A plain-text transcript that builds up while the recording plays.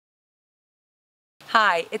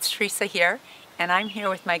Hi, it's Theresa here, and I'm here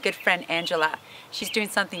with my good friend Angela. She's doing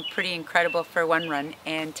something pretty incredible for One Run,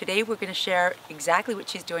 and today we're going to share exactly what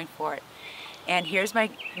she's doing for it. And here's my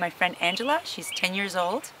friend Angela. She's 10 years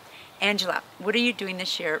old. Angela, what are you doing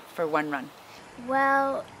this year for One Run?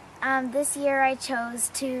 Well, this year I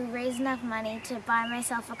chose to raise enough money to buy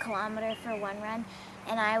myself a kilometer for One Run,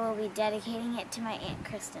 and I will be dedicating it to my Aunt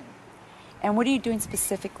Kristen. And what are you doing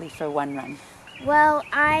specifically for One Run? Well,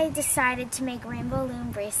 I decided to make rainbow loom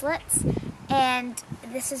bracelets, and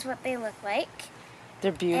this is what they look like.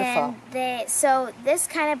 They're beautiful. And so this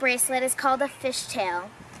kind of bracelet is called a fishtail,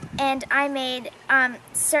 and I made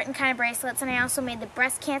certain kind of bracelets, and I also made the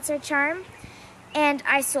breast cancer charm, and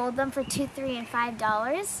I sold them for $2, $3, and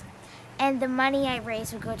 $5, and the money I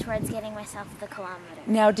raised would go towards getting myself the kilometer.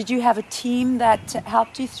 Now, did you have a team that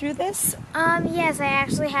helped you through this? Yes, I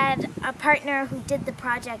actually had a partner who did the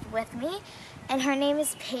project with me, and her name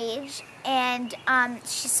is Paige, and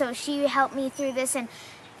she helped me through this, and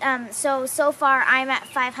so far I'm at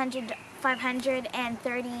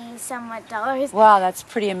 $530 somewhat dollars. Wow, that's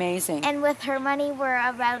pretty amazing. And with her money, we're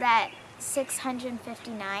about at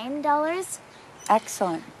 $659.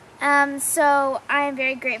 Excellent. So I am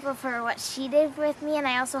very grateful for what she did with me, and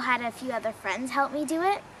I also had a few other friends help me do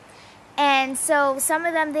it. And so some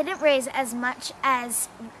of them, they didn't raise as much as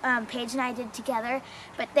Paige and I did together,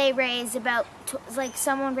 but they raised about, like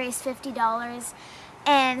someone raised $50,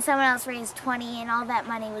 and someone else raised $20, and all that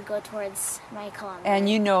money would go towards my kilometer. And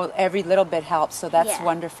you know every little bit helps, so that's Yeah.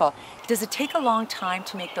 wonderful. Does it take a long time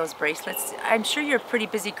to make those bracelets? I'm sure you're a pretty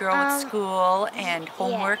busy girl with school and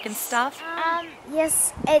homework and stuff.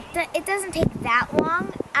 Yes, it doesn't take that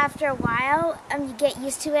long. After a while, you get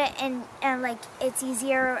used to it, and like it's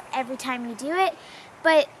easier every time you do it.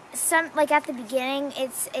 But like at the beginning,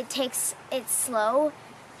 it's slow,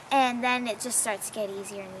 and then it just starts to get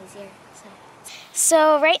easier and easier.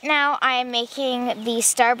 So right now I am making the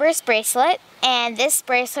Starburst bracelet, and this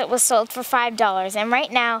bracelet was sold for $5. And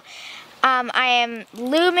right now I am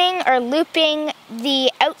looping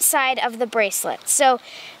the outside of the bracelet. So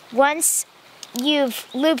once you've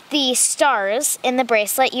looped the stars in the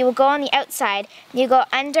bracelet, you will go on the outside, you go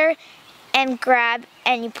under and grab,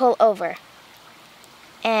 and you pull over.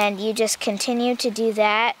 And you just continue to do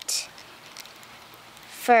that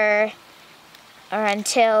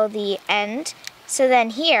until the end. So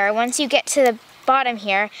then here, once you get to the bottom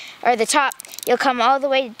here, or the top, you'll come all the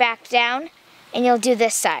way back down, and you'll do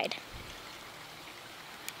this side.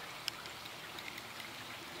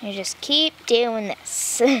 You just keep doing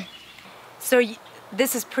this. So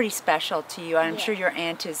this is pretty special to you. I'm Yeah. sure your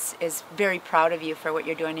aunt is very proud of you for what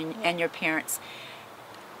you're doing, and your parents.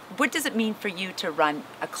 What does it mean for you to run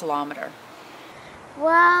a kilometer?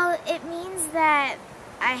 Well, it means that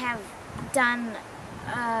I have done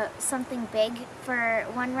something big for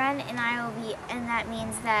One Run, and that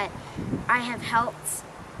means that I have helped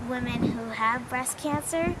women who have breast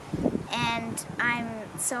cancer, and I'm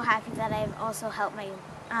so happy that I've also helped my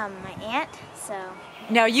aunt. So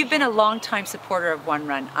Now, you've been a long-time supporter of One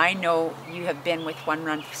Run. I know you have been with One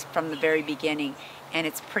Run from the very beginning, and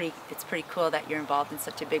it's pretty cool that you're involved in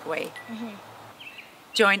such a big way. Mm-hmm.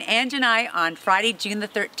 Join Ange and I on Friday, June the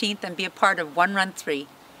 13th, and be a part of One Run 3.